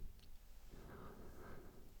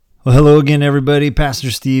Well, hello again, everybody.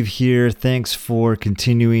 Pastor Steve here. Thanks for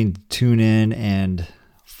continuing to tune in and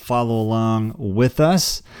follow along with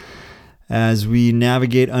us as we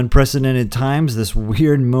navigate unprecedented times, this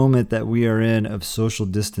weird moment that we are in of social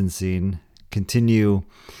distancing. Continue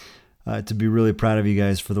to be really proud of you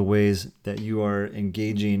guys for the ways that you are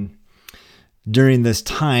engaging during this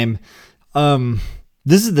time.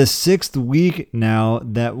 This is the 6th week now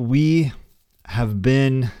that we have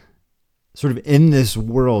been sort of in this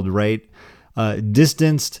world, right?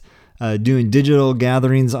 Distanced, doing digital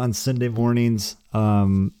gatherings on Sunday mornings,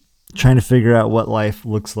 trying to figure out what life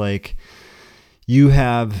looks like. You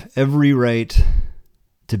have every right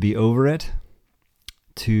to be over it,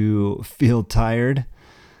 to feel tired,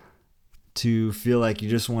 to feel like you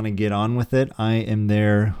just want to get on with it. I am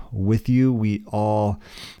there with you. We all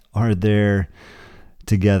are there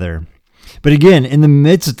together. But again, in the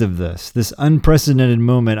midst of this unprecedented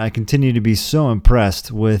moment, I continue to be so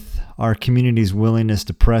impressed with our community's willingness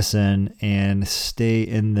to press in and stay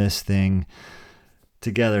in this thing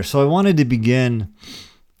together. So I wanted to begin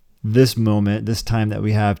this moment, this time that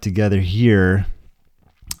we have together here,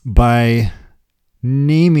 by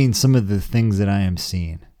naming some of the things that I am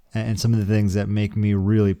seeing and some of the things that make me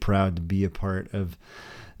really proud to be a part of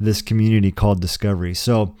this community called Discovery.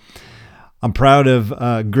 So I'm proud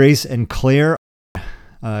of Grace and Claire,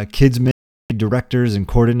 kids ministry directors and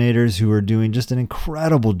coordinators who are doing just an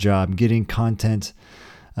incredible job getting content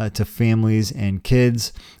to families and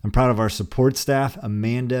kids. I'm proud of our support staff,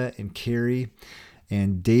 Amanda and Carrie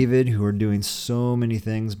and David, who are doing so many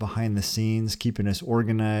things behind the scenes, keeping us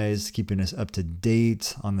organized, keeping us up to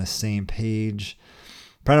date, on the same page.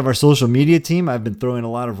 Proud of our social media team. I've been throwing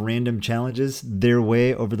a lot of random challenges their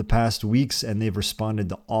way over the past weeks, and they've responded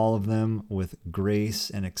to all of them with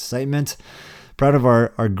grace and excitement. Proud of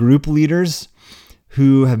our group leaders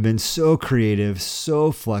who have been so creative,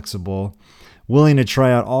 so flexible, willing to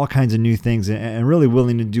try out all kinds of new things, and really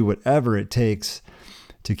willing to do whatever it takes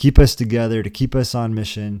to keep us together, to keep us on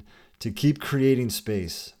mission, to keep creating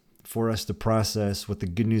space for us to process what the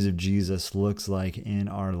good news of Jesus looks like in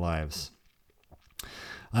our lives.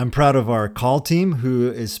 I'm proud of our call team who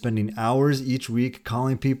is spending hours each week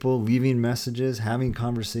calling people, leaving messages, having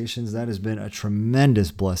conversations. That has been a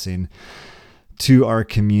tremendous blessing to our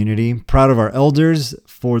community. Proud of our elders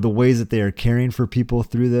for the ways that they are caring for people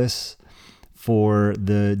through this, for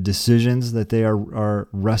the decisions that they are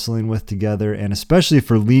wrestling with together, and especially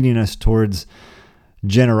for leading us towards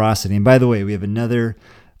generosity. And by the way, we have another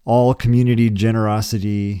all community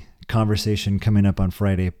generosity conversation coming up on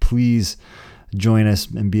Friday. Please join us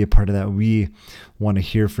and be a part of that. We want to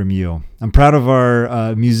hear from you. I'm proud of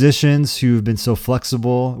our musicians who've been so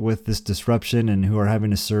flexible with this disruption and who are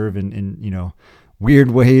having to serve in weird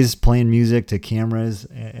ways, playing music to cameras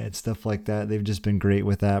and stuff like that. They've just been great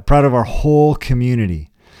with that. Proud of our whole community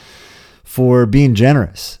for being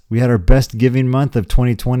generous. We had our best giving month of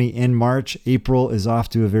 2020 in March. April is off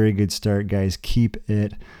to a very good start, guys. Keep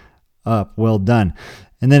it up. Well done.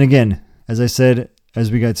 And then again, as I said, as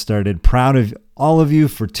we got started, proud of all of you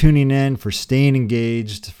for tuning in, for staying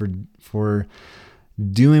engaged, for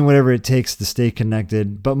doing whatever it takes to stay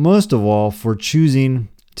connected, but most of all, for choosing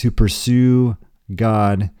to pursue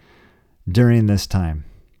God during this time.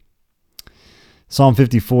 Psalm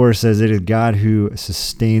 54 says it is God who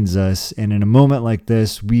sustains us, and in a moment like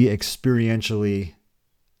this, we experientially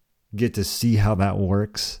get to see how that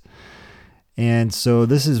works. And so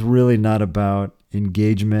this is really not about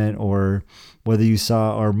engagement or whether you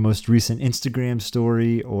saw our most recent Instagram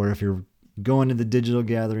story or if you're going to the digital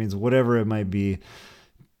gatherings, whatever it might be,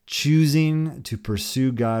 choosing to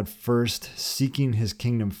pursue God first, seeking his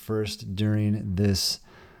kingdom first during this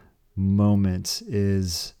moment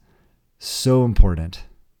is so important.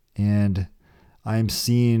 And I'm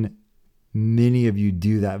seeing many of you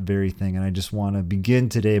do that very thing. And I just want to begin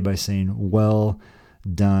today by saying, well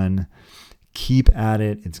done. Keep at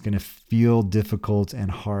it. It's going to feel difficult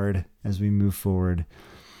and hard as we move forward,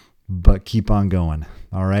 but keep on going.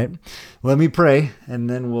 All right. Let me pray and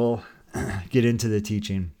then we'll get into the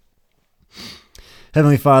teaching.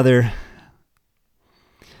 Heavenly Father,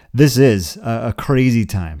 this is a crazy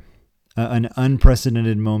time, an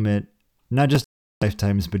unprecedented moment, not just in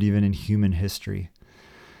lifetimes, but even in human history.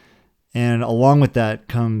 And along with that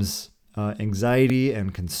comes anxiety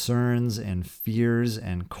and concerns and fears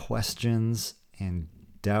and questions and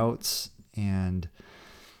doubts and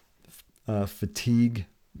fatigue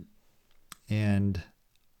and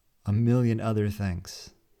a million other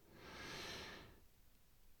things.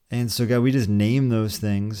 And so, God, we just name those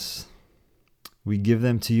things. We give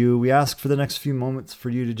them to you. We ask for the next few moments for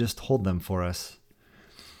you to just hold them for us.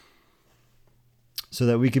 so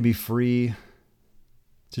that we could be free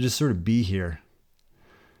to just sort of be here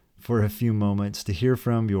for a few moments, to hear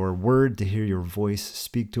from your word, to hear your voice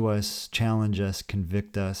speak to us, challenge us,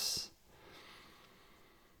 convict us.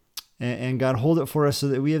 And God, hold it for us so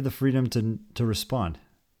that we have the freedom to respond.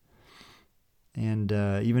 And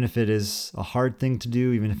even if it is a hard thing to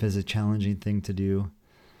do, even if it's a challenging thing to do,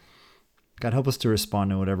 God, help us to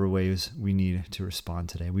respond in whatever ways we need to respond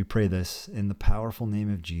today. We pray this in the powerful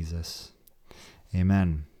name of Jesus.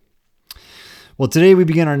 Amen. Well, today we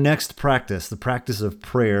begin our next practice, the practice of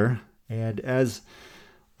prayer. And as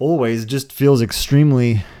always, just feels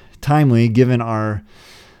extremely timely given our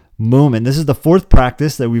moment. This is the fourth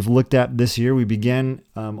practice that we've looked at this year. We began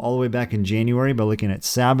all the way back in January by looking at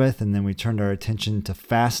Sabbath, and then we turned our attention to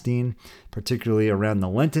fasting, particularly around the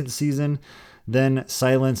Lenten season. Then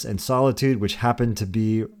silence and solitude, which happened to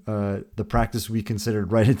be the practice we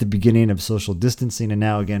considered right at the beginning of social distancing. And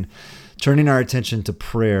now again, turning our attention to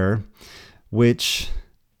prayer, which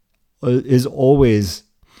is always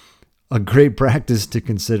a great practice to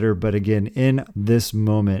consider. But again, in this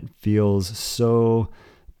moment feels so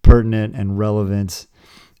pertinent and relevant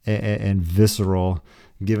and visceral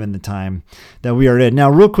given the time that we are in. Now,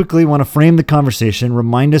 real quickly, I want to frame the conversation,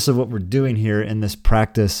 remind us of what we're doing here in this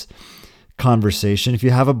practice conversation. If you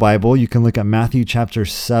have a Bible, you can look at Matthew chapter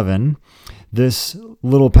 7. This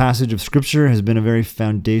little passage of scripture has been a very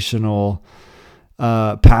foundational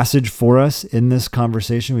passage for us in this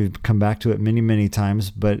conversation. We've come back to it many, many times,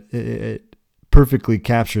 but it perfectly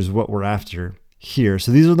captures what we're after here.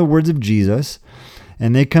 So these are the words of Jesus,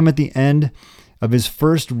 and they come at the end of his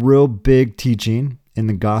first real big teaching in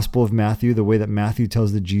the Gospel of Matthew. The way that Matthew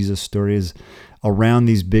tells the Jesus story is around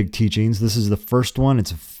these big teachings. This is the first one.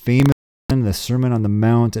 It's a famous the Sermon on the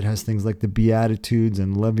Mount. It has things like the Beatitudes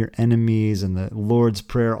and love your enemies and the Lord's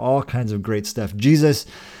Prayer, all kinds of great stuff. Jesus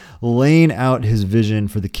laying out his vision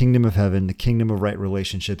for the kingdom of heaven, the kingdom of right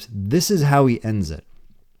relationships. This is how he ends it.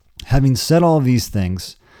 Having said all of these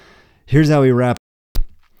things, here's how he wraps up.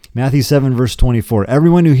 Matthew 7, verse 24.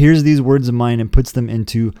 Everyone who hears these words of mine and puts them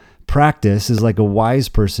into practice is like a wise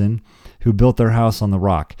person who built their house on the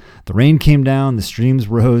rock. The rain came down, the streams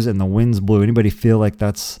rose, and the winds blew. Anybody feel like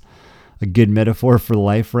that's a good metaphor for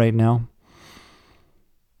life right now?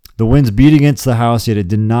 The winds beat against the house, yet it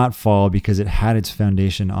did not fall because it had its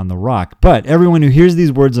foundation on the rock. But everyone who hears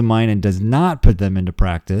these words of mine and does not put them into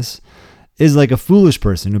practice is like a foolish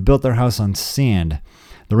person who built their house on sand.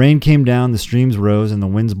 The rain came down, the streams rose, and the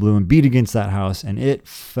winds blew and beat against that house, and it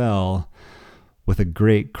fell with a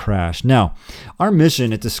great crash. Now, our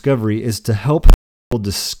mission at Discovery is to help people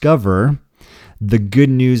discover the good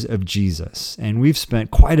news of Jesus. And we've spent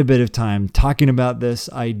quite a bit of time talking about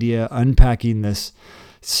this idea, unpacking this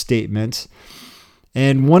statement.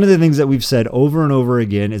 And one of the things that we've said over and over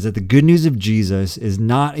again is that the good news of Jesus is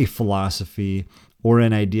not a philosophy or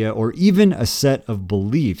an idea or even a set of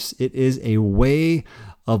beliefs. It is a way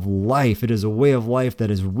of life. It is a way of life that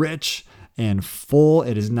is rich and full.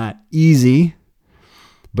 It is not easy,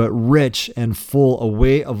 but rich and full, a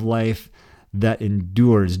way of life that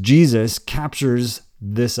endures. Jesus captures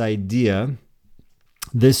this idea,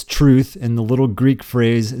 this truth, in the little Greek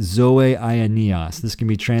phrase, zoe aionios. This can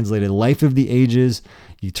be translated life of the ages,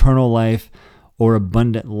 eternal life, or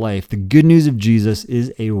abundant life. The good news of Jesus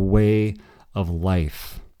is a way of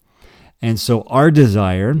life. And so our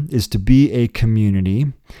desire is to be a community,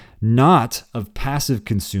 not of passive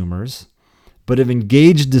consumers, but of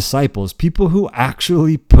engaged disciples, people who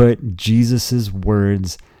actually put Jesus's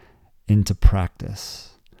words into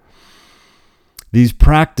practice. These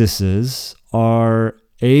practices are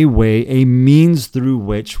a way, a means through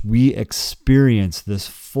which we experience this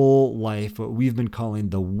full life, what we've been calling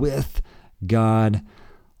the with God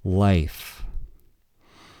life.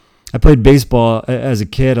 I played baseball as a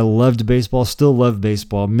kid. I loved baseball, still love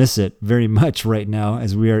baseball, miss it very much right now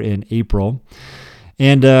as we are in April.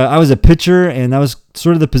 And I was a pitcher, and that was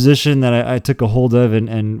sort of the position that I took a hold of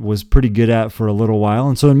and was pretty good at for a little while.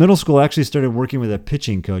 And so in middle school, I actually started working with a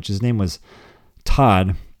pitching coach. His name was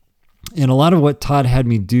Todd. And a lot of what Todd had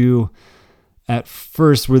me do at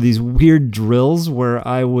first were these weird drills where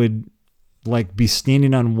I would like be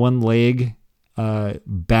standing on one leg,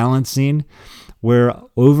 balancing, where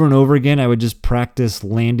over and over again, I would just practice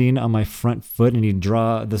landing on my front foot, and he'd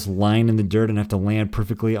draw this line in the dirt and have to land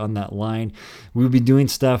perfectly on that line. We would be doing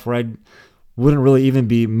stuff where I wouldn't really even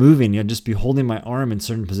be moving. I'd just be holding my arm in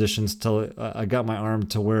certain positions till I got my arm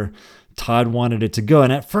to where Todd wanted it to go.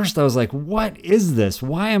 And at first I was like, what is this?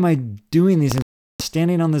 Why am I doing these things?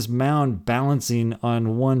 Standing on this mound, balancing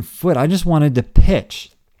on one foot. I just wanted to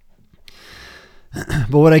pitch.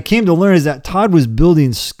 But what I came to learn is that Todd was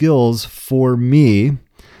building skills for me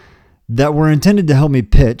that were intended to help me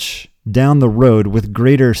pitch down the road with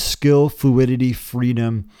greater skill, fluidity,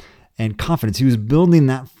 freedom, and confidence. He was building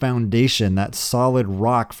that foundation, that solid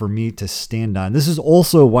rock for me to stand on. This is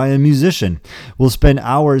also why a musician will spend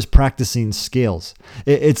hours practicing scales.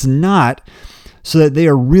 It's not so that they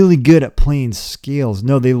are really good at playing scales.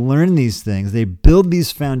 No, they learn these things. They build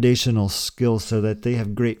these foundational skills so that they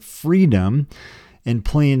have great freedom in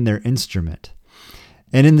playing their instrument.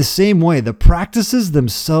 And in the same way, the practices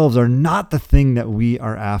themselves are not the thing that we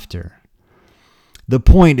are after. The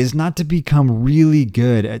point is not to become really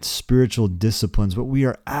good at spiritual disciplines. What we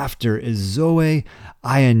are after is Zoe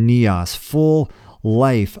Aionios, full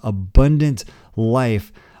life, abundant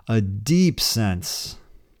life, a deep sense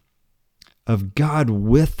of God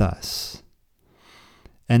with us.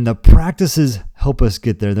 And the practices help us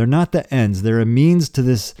get there. They're not the ends. They're a means to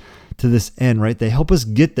this end, right? They help us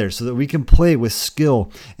get there so that we can play with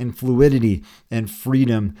skill and fluidity and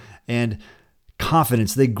freedom and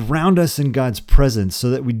confidence. They ground us in God's presence so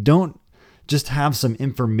that we don't just have some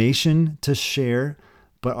information to share,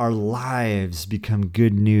 but our lives become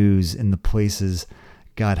good news in the places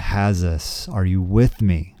God has us. Are you with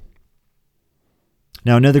me?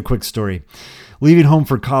 Now, another quick story. Leaving home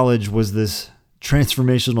for college was this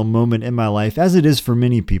transformational moment in my life, as it is for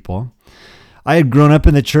many people. I had grown up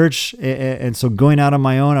in the church, and so going out on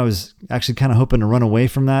my own, I was actually kind of hoping to run away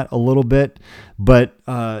from that a little bit. But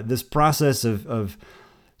this process of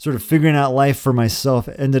sort of figuring out life for myself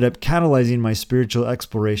ended up catalyzing my spiritual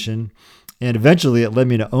exploration. And eventually it led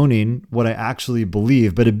me to owning what I actually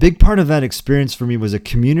believe. But a big part of that experience for me was a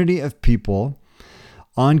community of people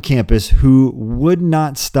on campus who would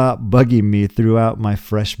not stop bugging me throughout my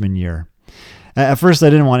freshman year. At first, I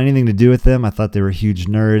didn't want anything to do with them. I thought they were huge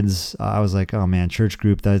nerds. I was like, oh man, church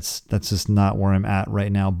group, that's just not where I'm at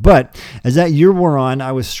right now. But as that year wore on,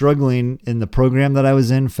 I was struggling in the program that I was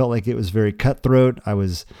in, felt like it was very cutthroat. I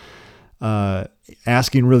was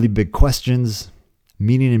asking really big questions,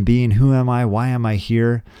 meaning and being, who am I? Why am I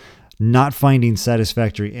here? Not finding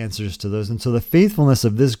satisfactory answers to those. And so the faithfulness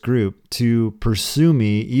of this group to pursue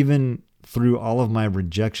me, even through all of my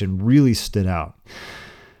rejection, really stood out.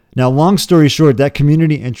 Now, long story short, that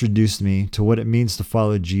community introduced me to what it means to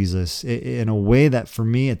follow Jesus in a way that for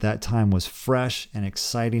me at that time was fresh and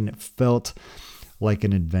exciting. It felt like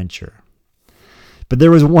an adventure. But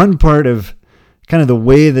there was one part of kind of the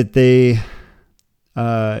way that they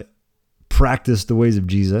practiced the ways of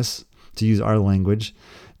Jesus, to use our language,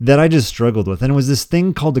 that I just struggled with. And it was this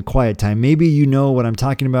thing called the quiet time. Maybe you know what I'm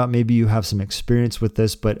talking about. Maybe you have some experience with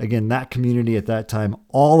this. But again, that community at that time,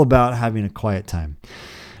 all about having a quiet time.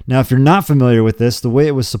 Now, if you're not familiar with this, the way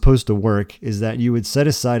it was supposed to work is that you would set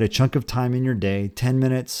aside a chunk of time in your day, 10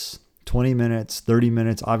 minutes, 20 minutes, 30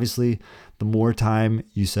 minutes. Obviously, the more time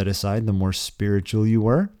you set aside, the more spiritual you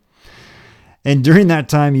were. And during that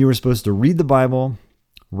time, you were supposed to read the Bible,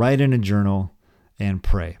 write in a journal, and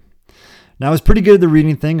pray. Now, I was pretty good at the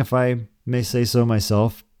reading thing, if I may say so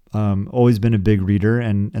myself. Always been a big reader,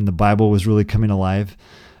 and the Bible was really coming alive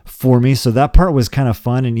for me. So that part was kind of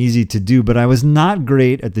fun and easy to do, but I was not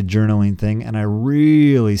great at the journaling thing, and I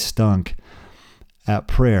really stunk at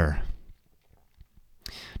prayer.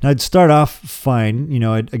 Now, I'd start off fine.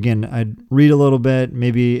 I'd read a little bit.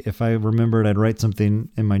 Maybe if I remembered, I'd write something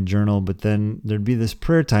in my journal, but then there'd be this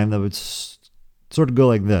prayer time that would sort of go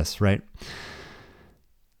like this, right?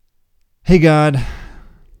 Hey, God,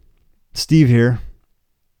 Steve here.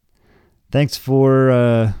 Thanks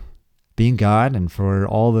for being God and for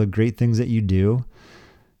all the great things that you do.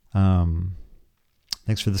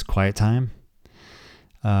 Thanks for this quiet time.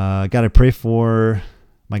 Got to pray for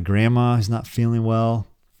my grandma who's not feeling well.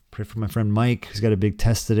 Pray for my friend Mike who's got a big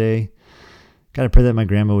test today. Got to pray that my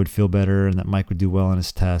grandma would feel better and that Mike would do well on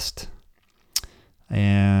his test.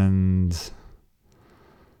 And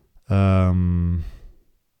I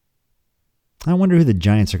wonder who the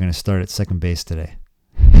Giants are going to start at second base today.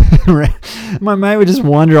 Right? My mind would just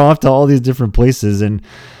wander off to all these different places, and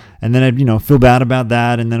then I'd feel bad about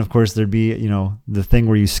that. And then of course there'd be the thing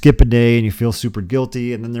where you skip a day and you feel super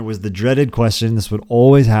guilty. And then there was the dreaded question. This would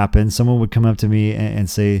always happen. Someone would come up to me and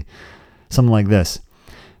say something like this: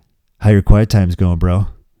 "How your quiet time's going, bro?"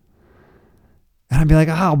 And I'd be like,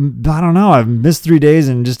 "Oh, I don't know. I've missed 3 days,"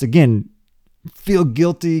 and just again feel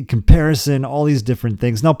guilty, comparison, all these different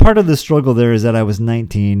things. Now, part of the struggle there is that I was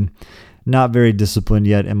 19. Not very disciplined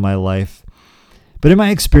yet in my life. But in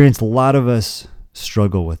my experience, a lot of us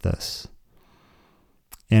struggle with this.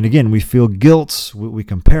 And again, we feel guilt. We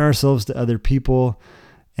compare ourselves to other people.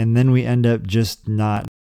 And then we end up just not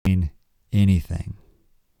doing anything.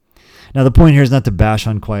 Now, the point here is not to bash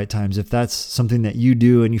on quiet times. If that's something that you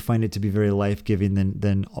do and you find it to be very life-giving,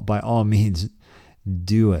 then by all means,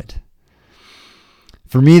 do it.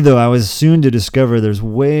 For me, though, I was soon to discover there's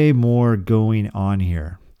way more going on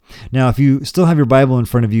here. Now, if you still have your Bible in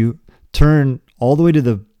front of you, turn all the way to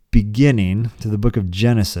the beginning, to the book of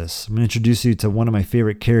Genesis. I'm going to introduce you to one of my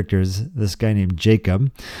favorite characters, this guy named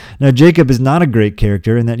Jacob. Now, Jacob is not a great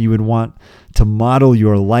character in that you would want to model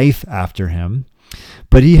your life after him,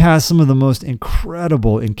 but he has some of the most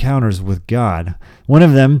incredible encounters with God. One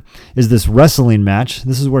of them is this wrestling match.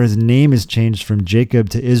 This is where his name is changed from Jacob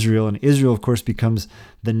to Israel, and Israel, of course, becomes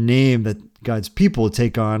the name that God's people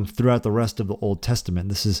take on throughout the rest of the Old Testament.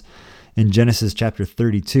 This is in Genesis chapter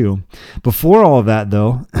 32. Before all of that,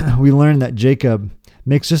 though, we learn that Jacob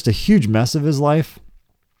makes just a huge mess of his life.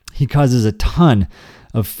 He causes a ton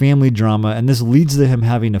of family drama, and this leads to him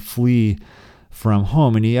having to flee from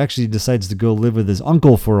home, and he actually decides to go live with his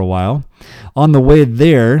uncle for a while. On the way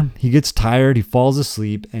there, he gets tired, he falls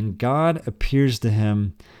asleep, and God appears to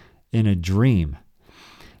him in a dream.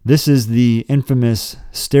 This is the infamous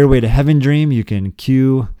Stairway to Heaven dream. You can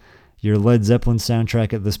cue your Led Zeppelin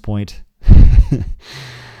soundtrack at this point.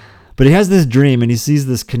 But he has this dream and he sees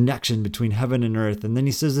this connection between heaven and earth. And then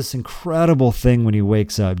he says this incredible thing when he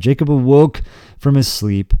wakes up. Jacob awoke from his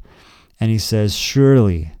sleep and he says,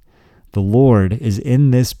 "Surely the Lord is in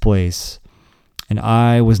this place and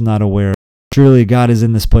I was not aware. Surely God is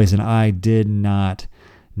in this place and I did not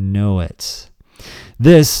know it."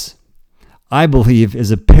 This, I believe, is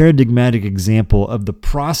a paradigmatic example of the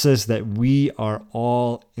process that we are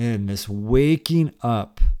all in, this waking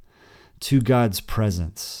up to God's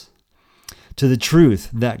presence, to the truth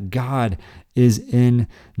that God is in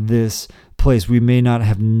this place. We may not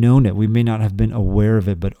have known it, we may not have been aware of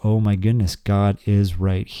it, but oh my goodness, God is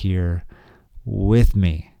right here with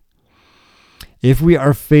me. If we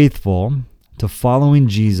are faithful to following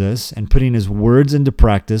Jesus and putting his words into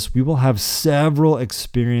practice, we will have several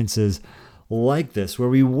experiences like this, where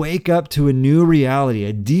we wake up to a new reality,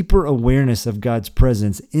 a deeper awareness of God's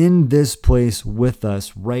presence in this place with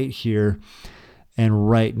us right here and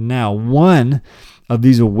right now. One of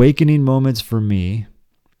these awakening moments for me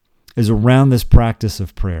is around this practice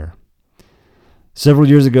of prayer. Several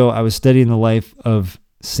years ago, I was studying the life of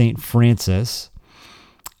Saint Francis,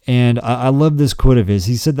 and I love this quote of his.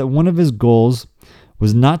 He said that one of his goals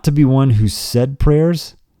was not to be one who said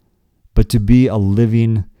prayers, but to be a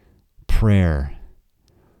living prayer.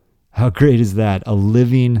 How great is that? A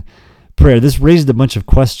living prayer. This raised a bunch of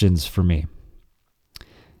questions for me.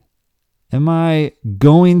 Am I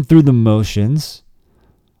going through the motions,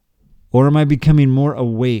 or am I becoming more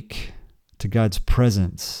awake to God's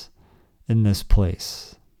presence in this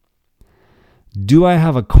place? Do I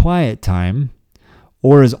have a quiet time,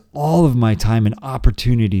 or is all of my time an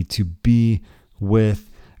opportunity to be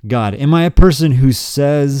with God? Am I a person who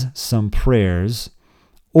says some prayers,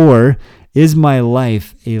 or is my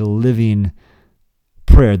life a living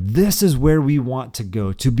prayer? This is where we want to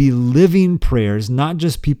go, to be living prayers, not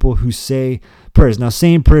just people who say prayers. Now,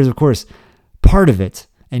 saying prayers, of course, part of it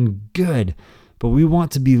and good, but we want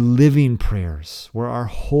to be living prayers where our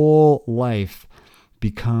whole life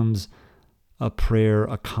becomes a prayer,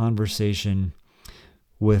 a conversation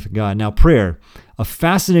with God. Now, prayer, a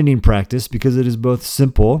fascinating practice because it is both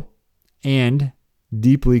simple and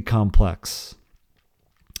deeply complex.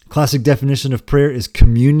 Classic definition of prayer is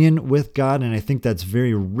communion with God, and I think that's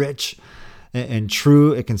very rich and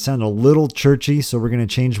true. It can sound a little churchy, so we're going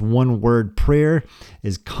to change one word. Prayer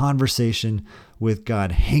is conversation with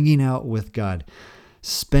God, hanging out with God,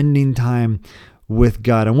 spending time with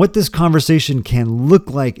God. And what this conversation can look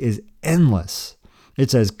like is endless.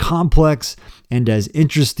 It's as complex and as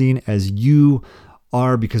interesting as you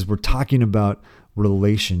are, because we're talking about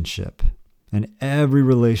relationship, and every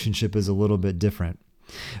relationship is a little bit different.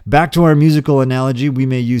 Back to our musical analogy, we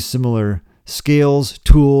may use similar scales,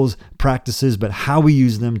 tools, practices, but how we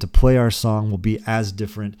use them to play our song will be as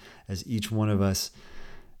different as each one of us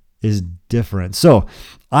is different. So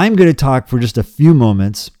I'm going to talk for just a few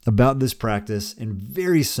moments about this practice in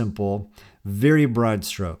very simple, very broad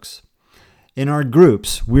strokes. In our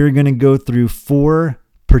groups, we're going to go through 4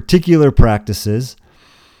 particular practices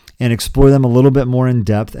and explore them a little bit more in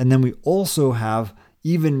depth. And then we also have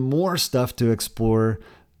even more stuff to explore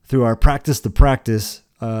through our Practice the Practice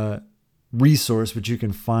resource, which you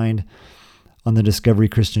can find on the Discovery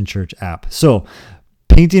Christian Church app. So,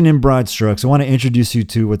 painting in broad strokes, I want to introduce you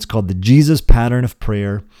to what's called the Jesus pattern of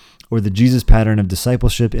prayer, or the Jesus pattern of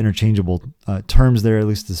discipleship, interchangeable terms there, at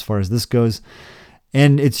least as far as this goes.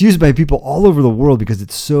 And it's used by people all over the world because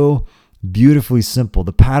it's so beautifully simple.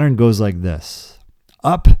 The pattern goes like this: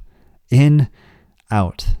 up, in,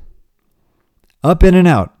 out. Up, in, and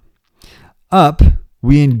out. Up,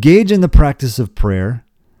 we engage in the practice of prayer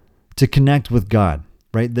to connect with God,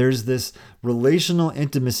 right? There's this relational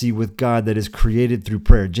intimacy with God that is created through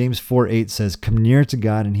prayer. James 4:8 says, come near to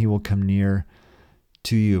God and he will come near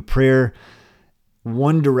to you. Prayer,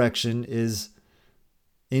 one direction is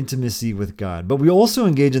intimacy with God. But we also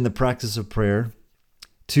engage in the practice of prayer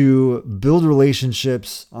to build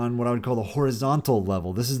relationships on what I would call the horizontal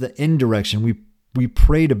level. This is the in direction. We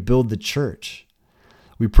pray to build the church.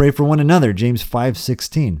 We pray for one another, James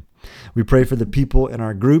 5:16. We pray for the people in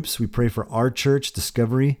our groups. We pray for our church,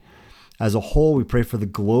 Discovery. As a whole, we pray for the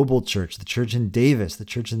global church, the church in Davis, the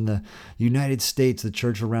church in the United States, the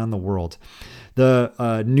church around the world.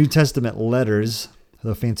 The New Testament letters,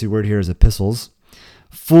 the fancy word here is epistles,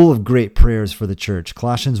 full of great prayers for the church.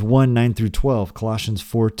 Colossians 1:9 through 12, Colossians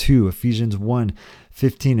 4:2, Ephesians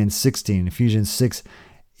 1:15 and 16, Ephesians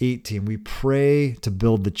 6:18. We pray to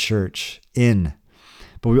build the church in,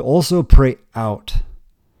 but we also pray out.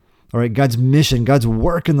 All right, God's mission, God's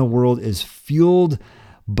work in the world is fueled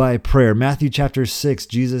by prayer. Matthew chapter 6,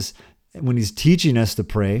 Jesus, when he's teaching us to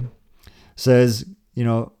pray, says,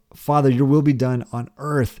 Father, your will be done on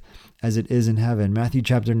earth as it is in heaven. Matthew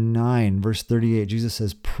chapter 9, verse 38, Jesus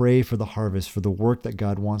says, pray for the harvest, for the work that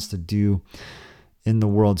God wants to do in the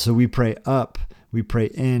world. So we pray up, we pray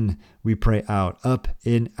in, we pray out, up,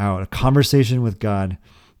 in, out. A conversation with God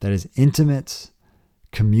that is intimate,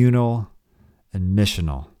 communal, and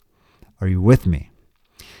missional. Are you with me?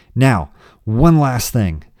 Now, one last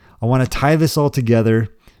thing. I want to tie this all together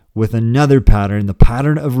with another pattern, the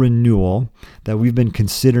pattern of renewal that we've been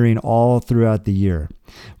considering all throughout the year.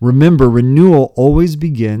 Remember, renewal always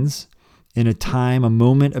begins in a time, a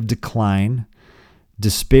moment of decline,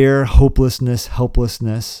 despair, hopelessness,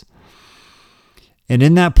 helplessness. And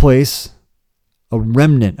in that place, a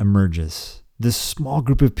remnant emerges. This small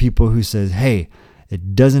group of people who says, hey,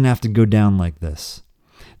 it doesn't have to go down like this.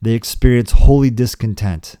 They experience holy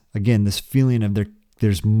discontent. Again, this feeling of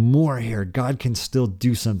there's more here. God can still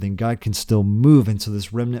do something. God can still move. And so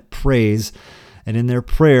this remnant prays, and in their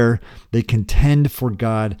prayer, they contend for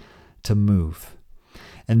God to move.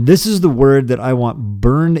 And this is the word that I want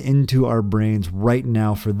burned into our brains right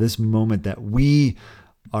now for this moment that we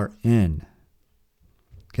are in.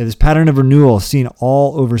 Okay, this pattern of renewal seen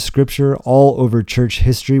all over Scripture, all over church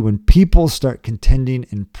history. When people start contending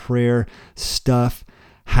in prayer, stuff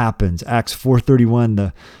happens. Acts 4:31,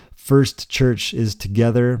 the first church is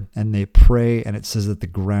together and they pray, and it says that the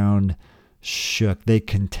ground shook. They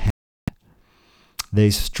contend. They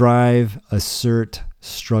strive, assert,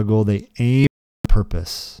 struggle. They aim at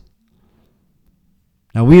purpose.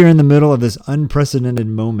 Now we are in the middle of this unprecedented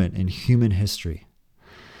moment in human history.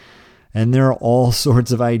 And there are all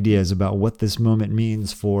sorts of ideas about what this moment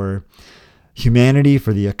means for humanity,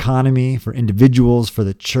 for the economy, for individuals, for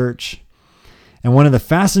the church. And one of the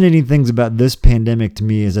fascinating things about this pandemic to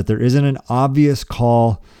me is that there isn't an obvious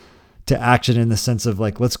call to action in the sense of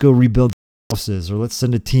like, let's go rebuild houses or let's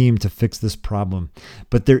send a team to fix this problem.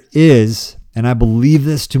 But there is, and I believe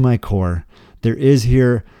this to my core, there is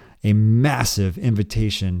here a massive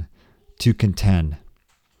invitation to contend,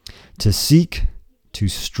 to seek, to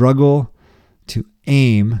struggle, to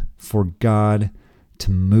aim for God to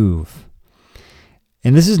move.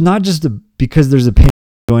 And this is not just because there's a pandemic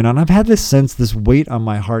going on. I've had this sense, this weight on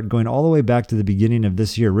my heart going all the way back to the beginning of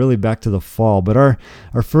this year, really back to the fall. But our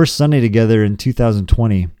first Sunday together in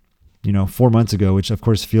 2020, 4 months ago, which of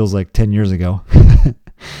course feels like 10 years ago.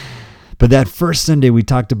 But that first Sunday we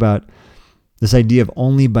talked about this idea of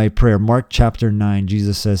only by prayer. Mark chapter 9,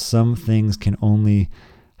 Jesus says some things can only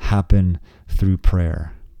happen through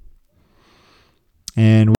prayer.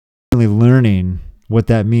 And we're really learning what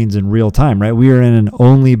that means in real time, right? We are in an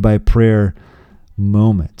only by prayer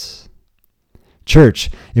moment.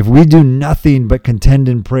 Church, if we do nothing but contend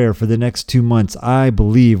in prayer for the next 2 months, I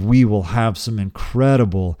believe we will have some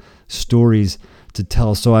incredible stories to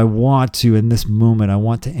tell. So I want to, in this moment, I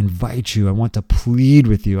want to invite you. I want to plead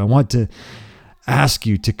with you. I want to ask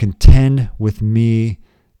you to contend with me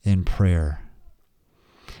in prayer.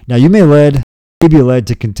 Now, you may be led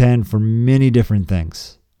to contend for many different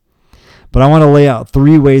things. But I want to lay out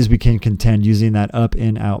 3 ways we can contend using that up,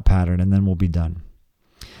 in, out pattern, and then we'll be done.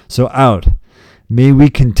 So out, may we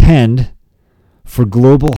contend for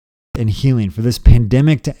global and healing, for this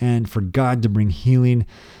pandemic to end, for God to bring healing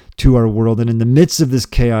to our world. And in the midst of this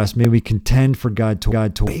chaos, may we contend for God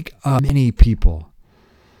to wake up many people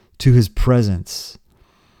to his presence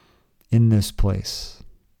in this place.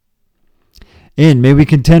 And may we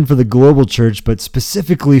contend for the global church, but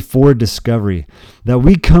specifically for Discovery, that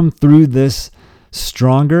we come through this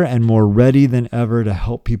stronger and more ready than ever to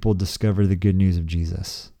help people discover the good news of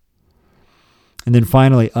Jesus. And then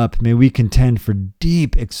finally, up, may we contend for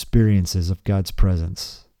deep experiences of God's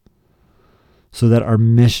presence so that our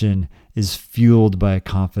mission is fueled by a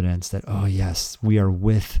confidence that, oh yes, we are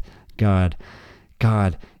with God.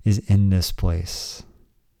 God is in this place.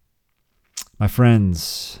 My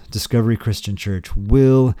friends, Discovery Christian Church,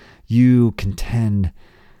 will you contend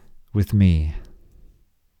with me?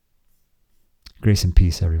 Grace and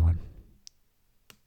peace, everyone.